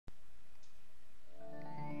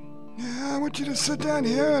want you to sit down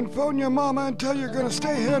here and phone your mama and tell you're gonna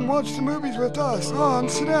stay here and watch the movies with us. On,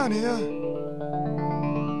 sit down here.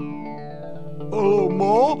 Hello,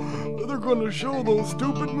 Ma. They're gonna show those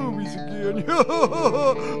stupid movies again.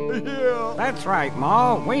 Yeah. That's right,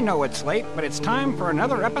 Ma. We know it's late, but it's time for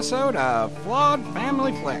another episode of Flawed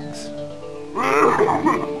Family Flicks.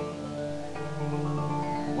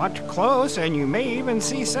 Watch close, and you may even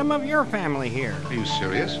see some of your family here. Are you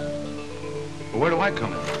serious? Where do I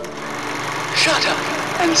come in? Shut up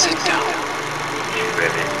and sit down.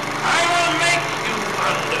 Ready? I will make you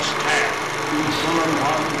understand.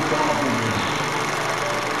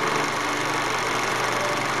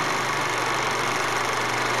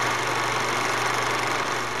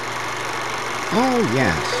 Oh,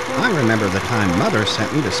 yes. I remember the time Mother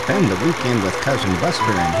sent me to spend the weekend with Cousin Buster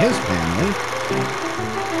and his family.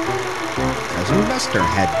 Cousin Buster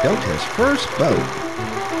had built his first boat.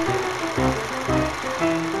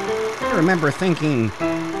 I remember thinking,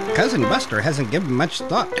 Cousin Buster hasn't given much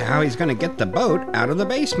thought to how he's going to get the boat out of the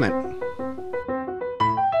basement.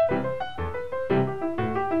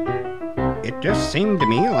 It just seemed to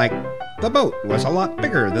me like the boat was a lot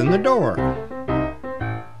bigger than the door.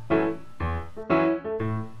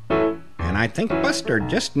 And I think Buster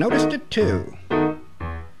just noticed it too.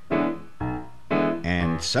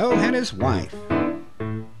 And so had his wife.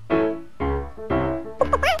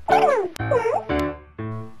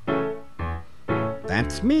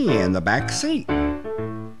 That's me in the back seat.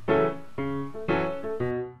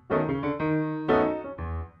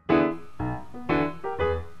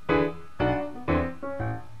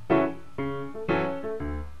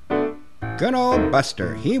 Good old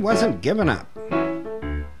Buster, he wasn't giving up.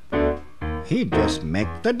 He'd just make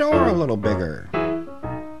the door a little bigger.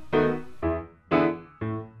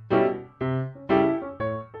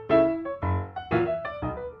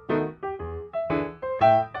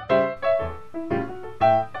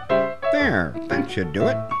 There, that should do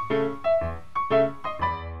it.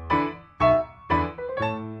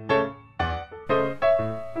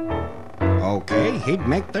 Okay, he'd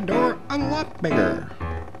make the door a lot bigger.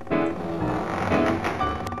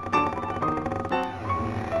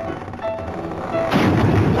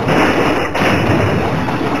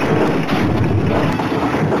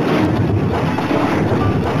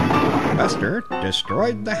 Buster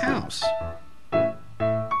destroyed the house.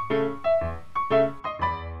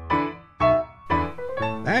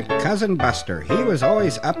 That Cousin Buster, he was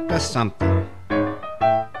always up to something.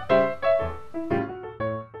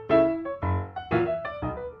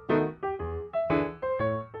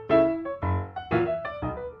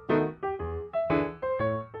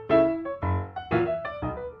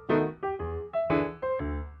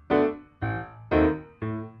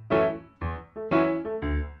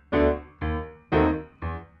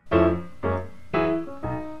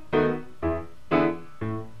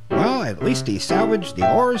 At least he salvaged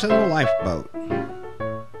the oars of the lifeboat.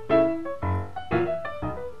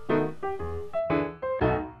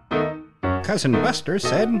 Cousin Buster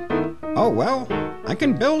said, "Oh well, I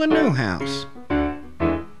can build a new house."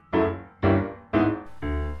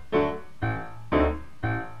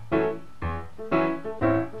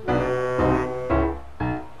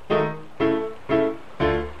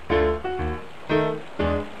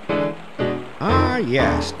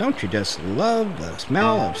 Yes, don't you just love the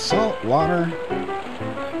smell of salt water?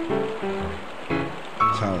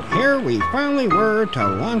 So here we finally were to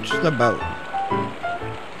launch the boat.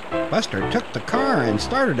 Buster took the car and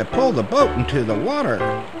started to pull the boat into the water.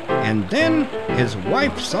 And then his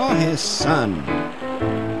wife saw his son.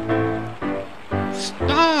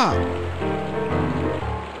 Stop!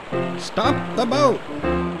 Stop the boat!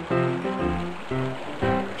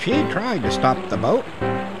 She tried to stop the boat,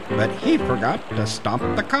 but he forgot to stop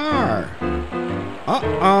the car.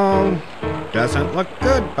 Uh-oh. Doesn't look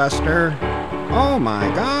good, Buster. Oh my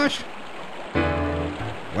gosh.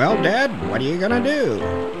 Well, Dad, what are you gonna do?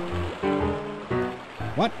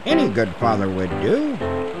 What any good father would do.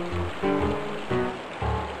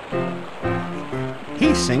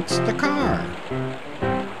 He sinks the car.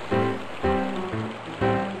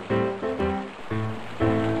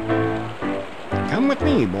 Come with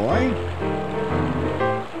me, boy.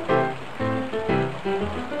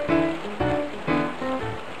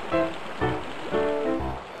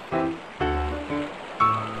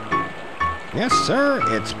 Yes, sir,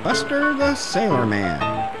 it's Buster the Sailor Man.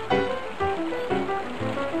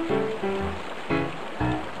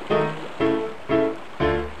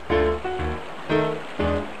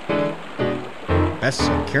 Best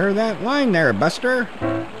secure that line there, Buster.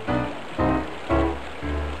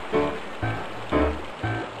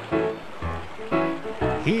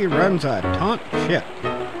 He runs a taunt ship.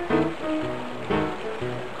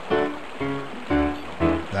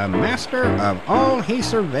 the master of all he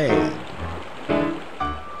surveyed.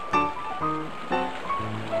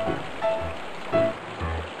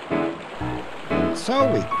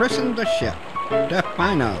 So we christened the ship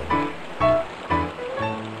Defino.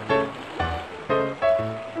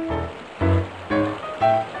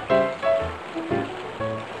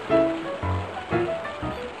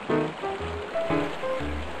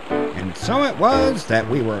 And so it was that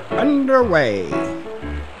we were underway.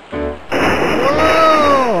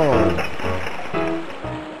 Whoa!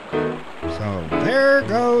 So there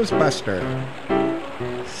goes Buster,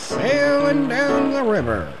 sailing down the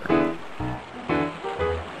river.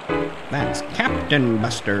 That's Captain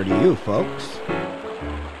Buster to you folks.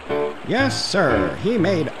 Yes, sir, he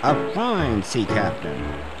made a fine sea captain.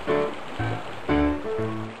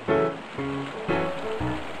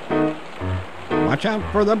 Watch out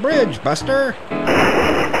for the bridge, Buster. Whoa!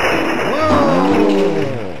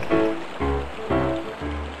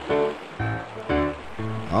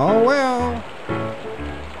 Oh well.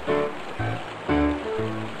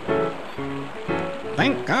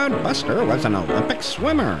 Thank God Buster was an Olympic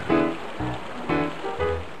swimmer.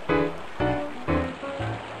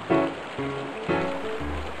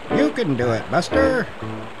 You can do it, Buster.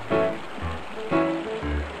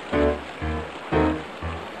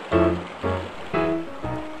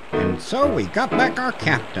 And so we got back our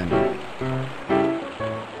captain.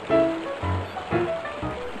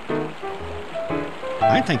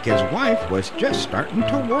 I think his wife was just starting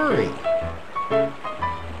to worry.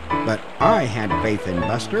 But I had faith in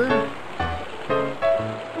Buster.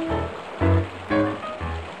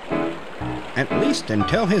 At least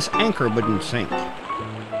until his anchor wouldn't sink.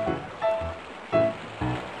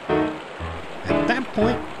 At that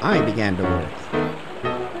point, I began to worry.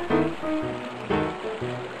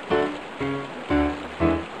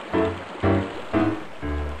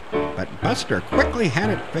 But Buster quickly had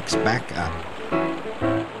it fixed back up.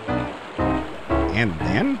 And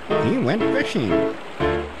then he went fishing.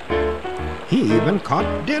 He even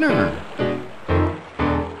caught dinner.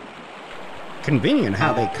 Convenient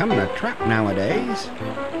how they come in a trap nowadays.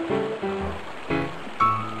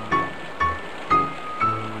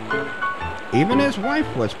 Even his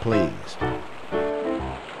wife was pleased.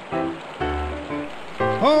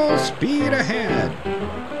 Full speed ahead.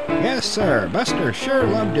 Yes, sir, Buster sure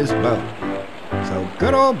loved his boat. So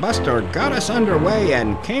good old Buster got us underway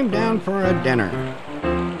and came down for a dinner.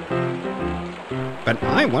 But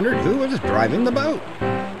I wondered who was driving the boat.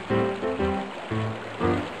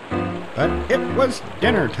 But it was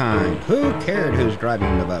dinner time. Who cared who's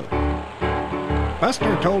driving the boat?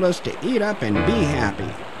 Buster told us to eat up and be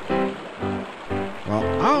happy. Well,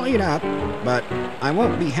 I'll eat up, but I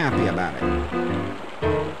won't be happy about it.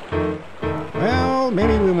 Well,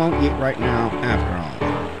 maybe we won't eat right now after all.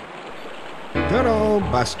 Good old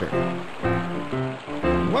Buster.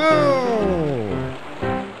 Whoa!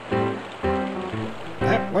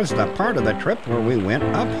 That was the part of the trip where we went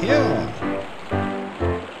uphill.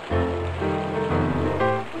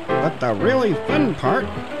 But the really fun part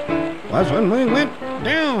was when we went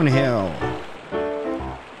downhill.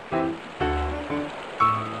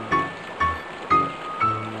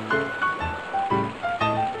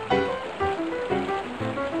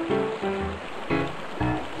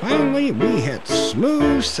 Finally, we hit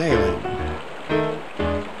smooth sailing.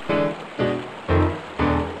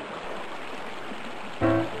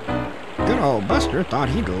 Good old Buster thought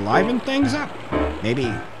he'd liven things up.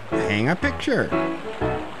 Maybe hang a picture.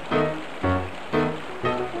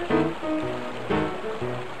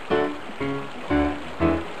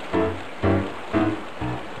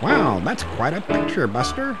 Wow, that's quite a picture,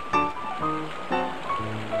 Buster.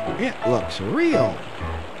 It looks real.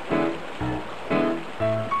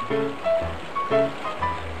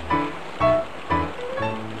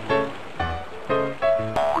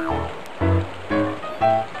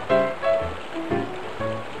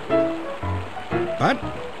 But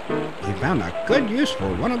he found a good use for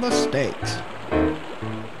one of the stakes.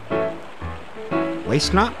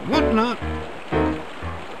 Waste not, want not.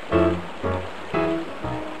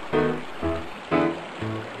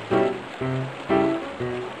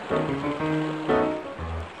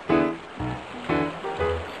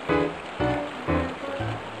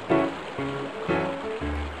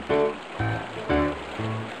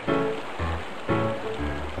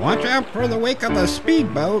 Watch out for the wake of the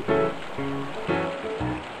speedboat.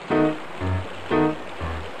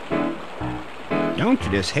 Don't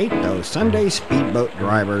you just hate those Sunday speedboat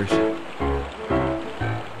drivers?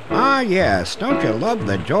 Ah yes, don't you love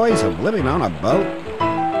the joys of living on a boat?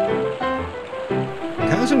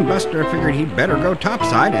 Cousin Buster figured he'd better go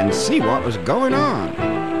topside and see what was going on.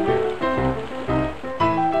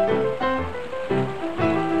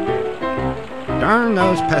 Darn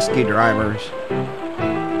those pesky drivers.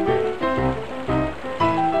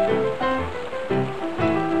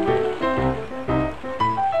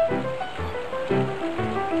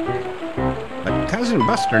 But Cousin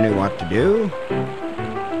Buster knew what to do.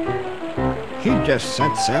 He just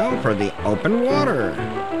set sail for the open water.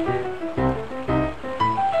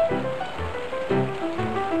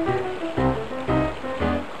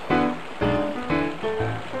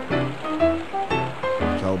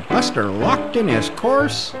 So Buster locked in his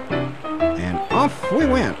course, and off we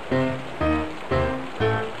went.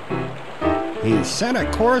 He set a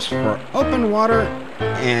course for open water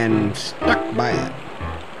and stuck by it.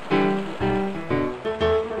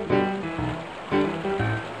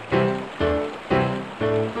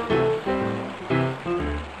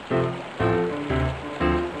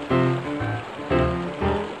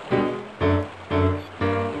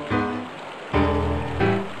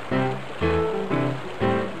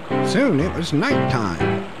 Soon it was nighttime,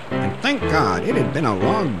 and thank God it had been a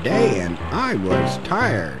long day and I was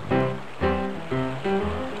tired.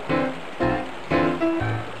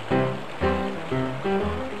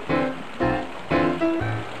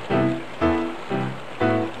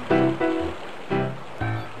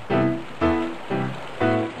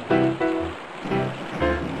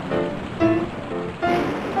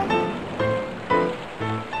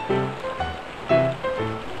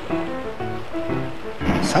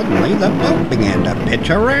 Suddenly, the boat began to pitch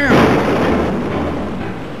around.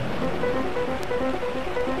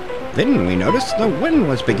 Then we noticed the wind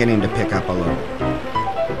was beginning to pick up a little.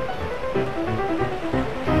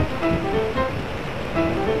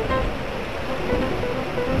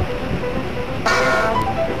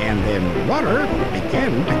 And then water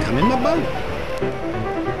began to come in the boat.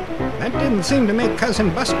 That didn't seem to make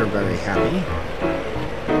Cousin Buster very happy.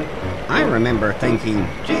 I remember thinking,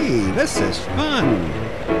 gee, this is fun.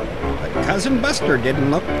 Cousin Buster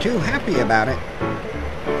didn't look too happy about it.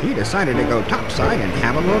 He decided to go topside and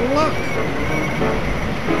have a little look.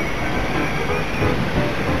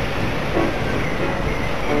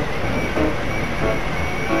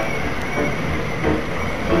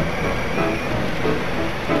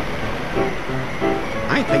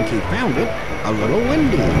 I think he found it a little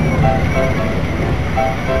windy.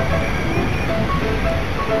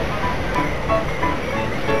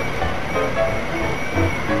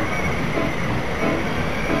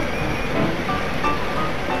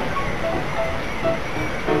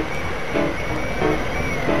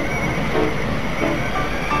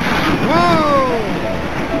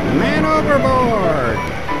 Overboard!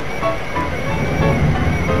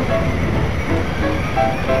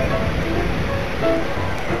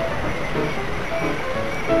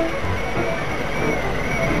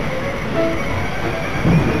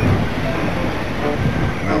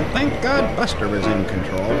 Well, thank God Buster was in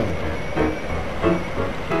control.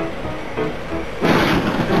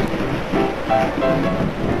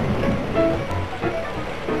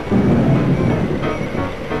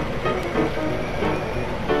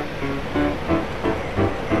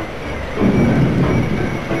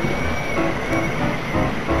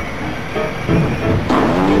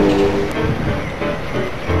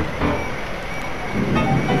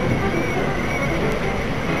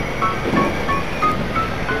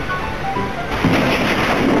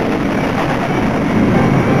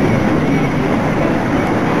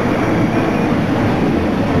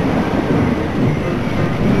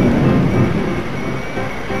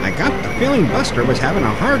 Feeling Buster was having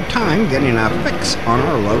a hard time getting a fix on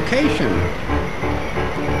our location.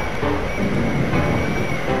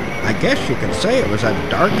 I guess you could say it was a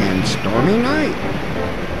dark and stormy night.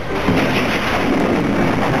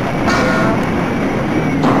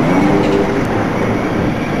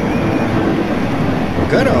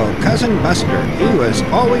 Good old Cousin Buster, he was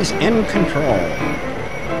always in control.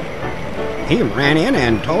 He ran in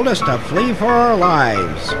and told us to flee for our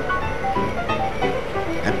lives.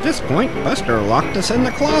 At this point, Buster locked us in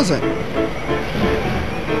the closet.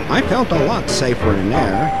 I felt a lot safer in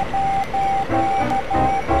there.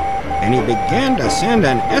 And he began to send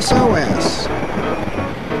an SOS.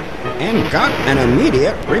 And got an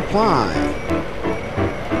immediate reply.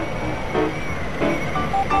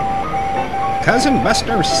 Cousin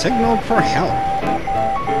Buster signaled for help.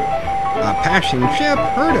 A passing ship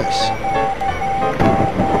heard us.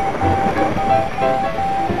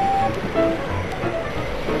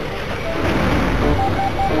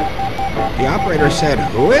 The operator said,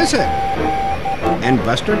 "Who is it?" And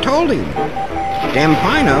Buster told him,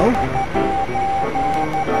 "Dampino."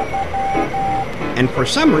 And for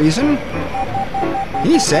some reason,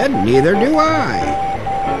 he said, "Neither do I."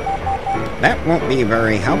 That won't be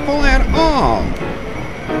very helpful at all.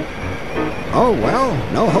 Oh well,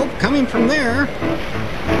 no hope coming from there.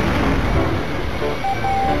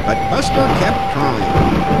 But Buster kept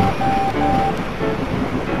trying.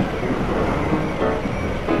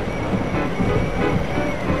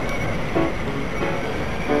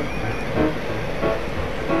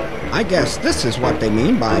 I guess this is what they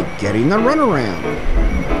mean by getting the runaround.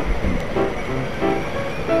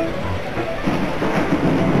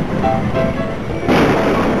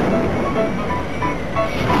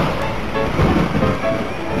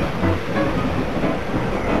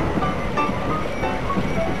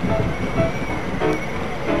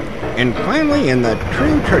 And finally, in the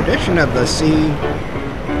true tradition of the sea,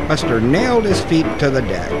 Buster nailed his feet to the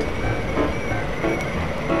deck.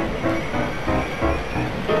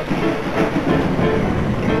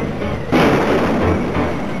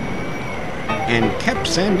 And kept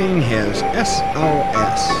sending his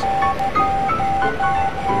SOS.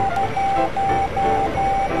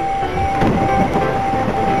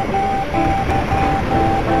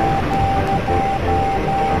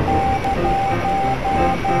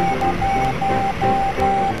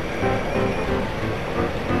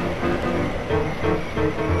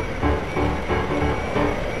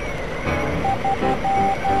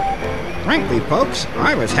 Frankly, folks,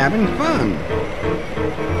 I was having fun.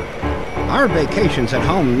 Our vacations at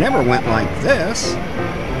home never went like this.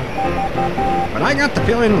 But I got the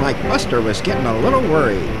feeling like Buster was getting a little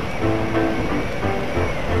worried.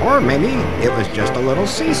 Or maybe it was just a little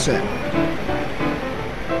seasick.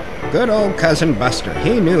 Good old cousin Buster,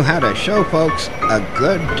 he knew how to show folks a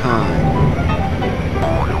good time.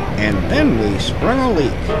 And then we sprung a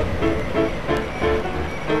leak.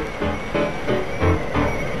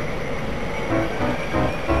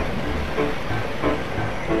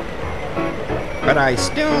 But I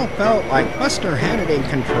still felt like Buster had it in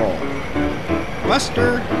control.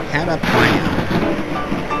 Buster had a plan.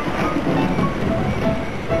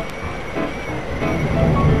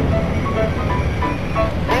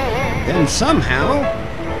 Then somehow,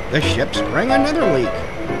 the ship sprang another leak.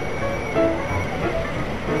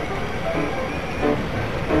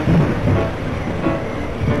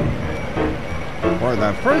 For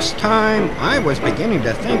the first time, I was beginning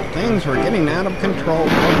to think things were getting out of control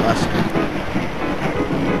for Buster.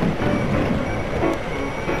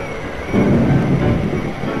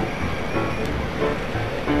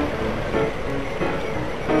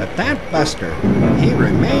 That Buster, he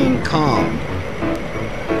remained calm.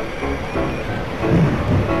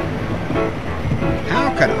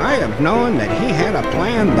 How could I have known that he had a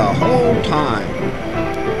plan the whole time?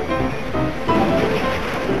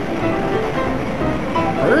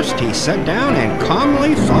 First, he sat down and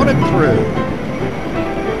calmly thought it through.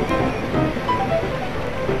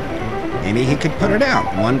 Maybe he could put it out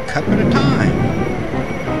one cup at a time.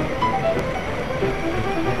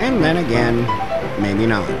 And then again, maybe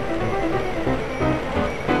not.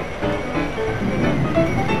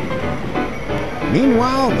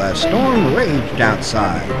 Meanwhile, the storm raged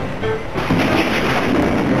outside.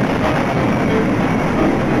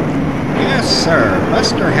 Yes, sir,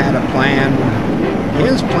 Buster had a plan.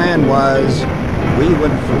 His plan was, we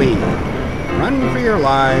would flee. Run for your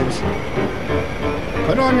lives.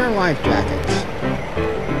 Put on your life jackets.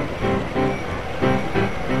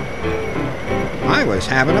 I was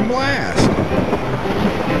having a blast.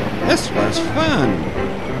 This was fun.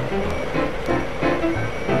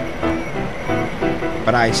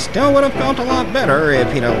 But I still would have felt a lot better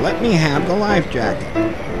if he'd have let me have the life jacket.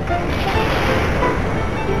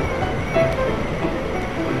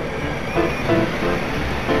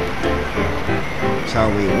 So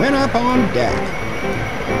we went up on deck.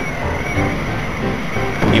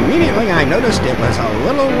 Immediately I noticed it was a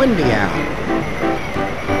little windy out.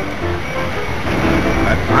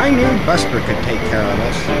 But I knew Buster could take care of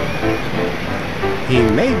us. He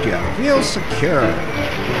made you feel secure.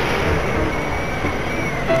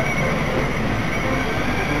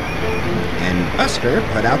 Buster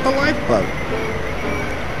put out the lifeboat.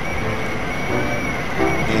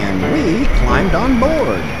 And we climbed on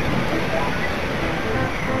board.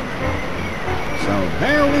 So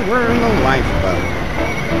there we were in the lifeboat.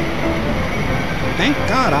 Thank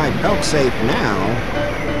God I felt safe now.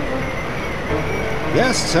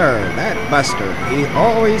 Yes, sir, that Buster, he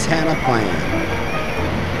always had a plan.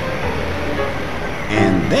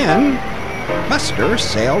 And then, Buster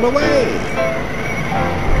sailed away.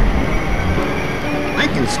 I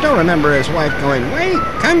can still remember his wife going, "Wait,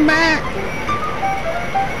 come back!"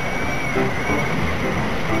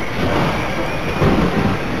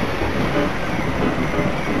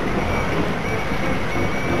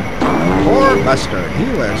 Poor Buster, he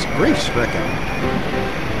was grief-stricken.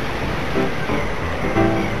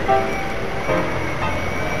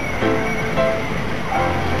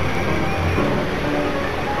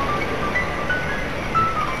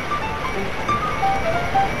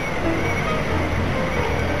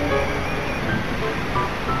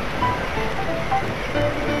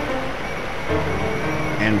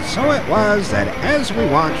 So it was that as we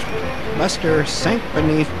watched, Buster sank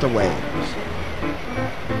beneath the waves.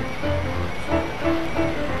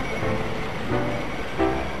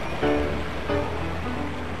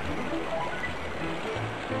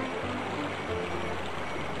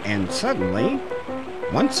 And suddenly,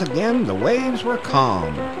 once again the waves were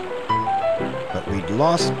calm, but we'd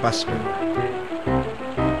lost Buster.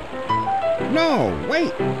 No,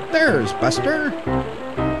 wait, there's Buster.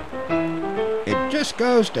 It just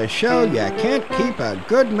goes to show you can't keep a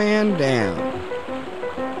good man down.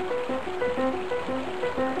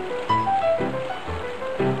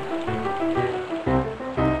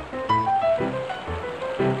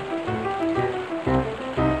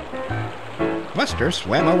 Buster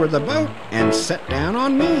swam over the boat and sat down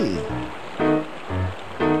on me.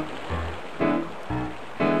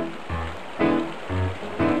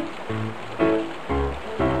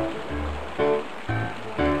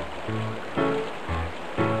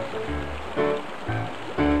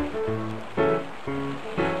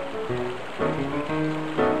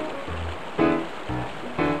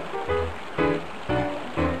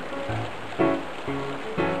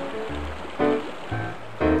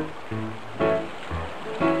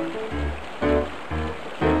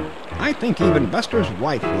 I think even Buster's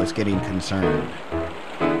wife was getting concerned.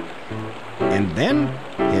 And then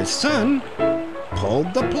his son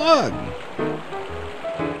pulled the plug,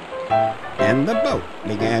 and the boat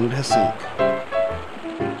began to sink.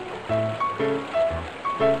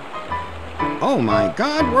 Oh my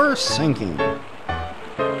God, we're sinking.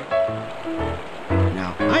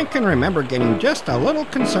 Now, I can remember getting just a little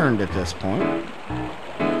concerned at this point.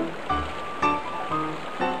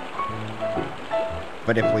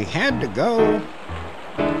 But if we had to go,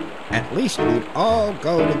 at least we'd all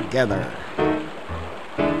go together.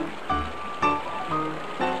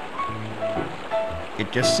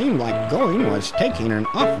 It just seemed like going was taking an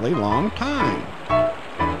awfully long time.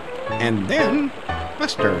 And then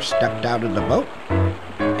Buster stepped out of the boat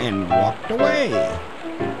and walked away.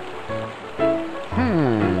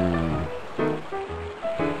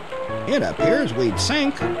 It appears we'd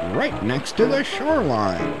sank right next to the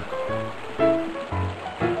shoreline.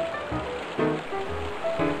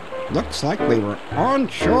 Looks like we were on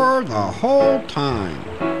shore the whole time.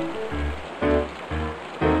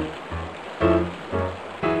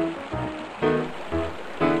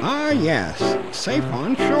 Ah, yes, safe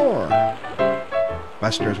on shore.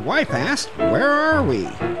 Buster's wife asked, "Where are we?"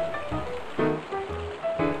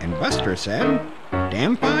 And Buster said,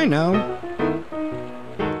 "Damn if I know."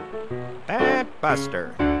 That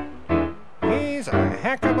Buster. He's a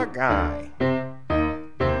heck of a guy.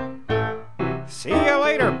 See you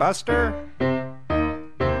later, Buster.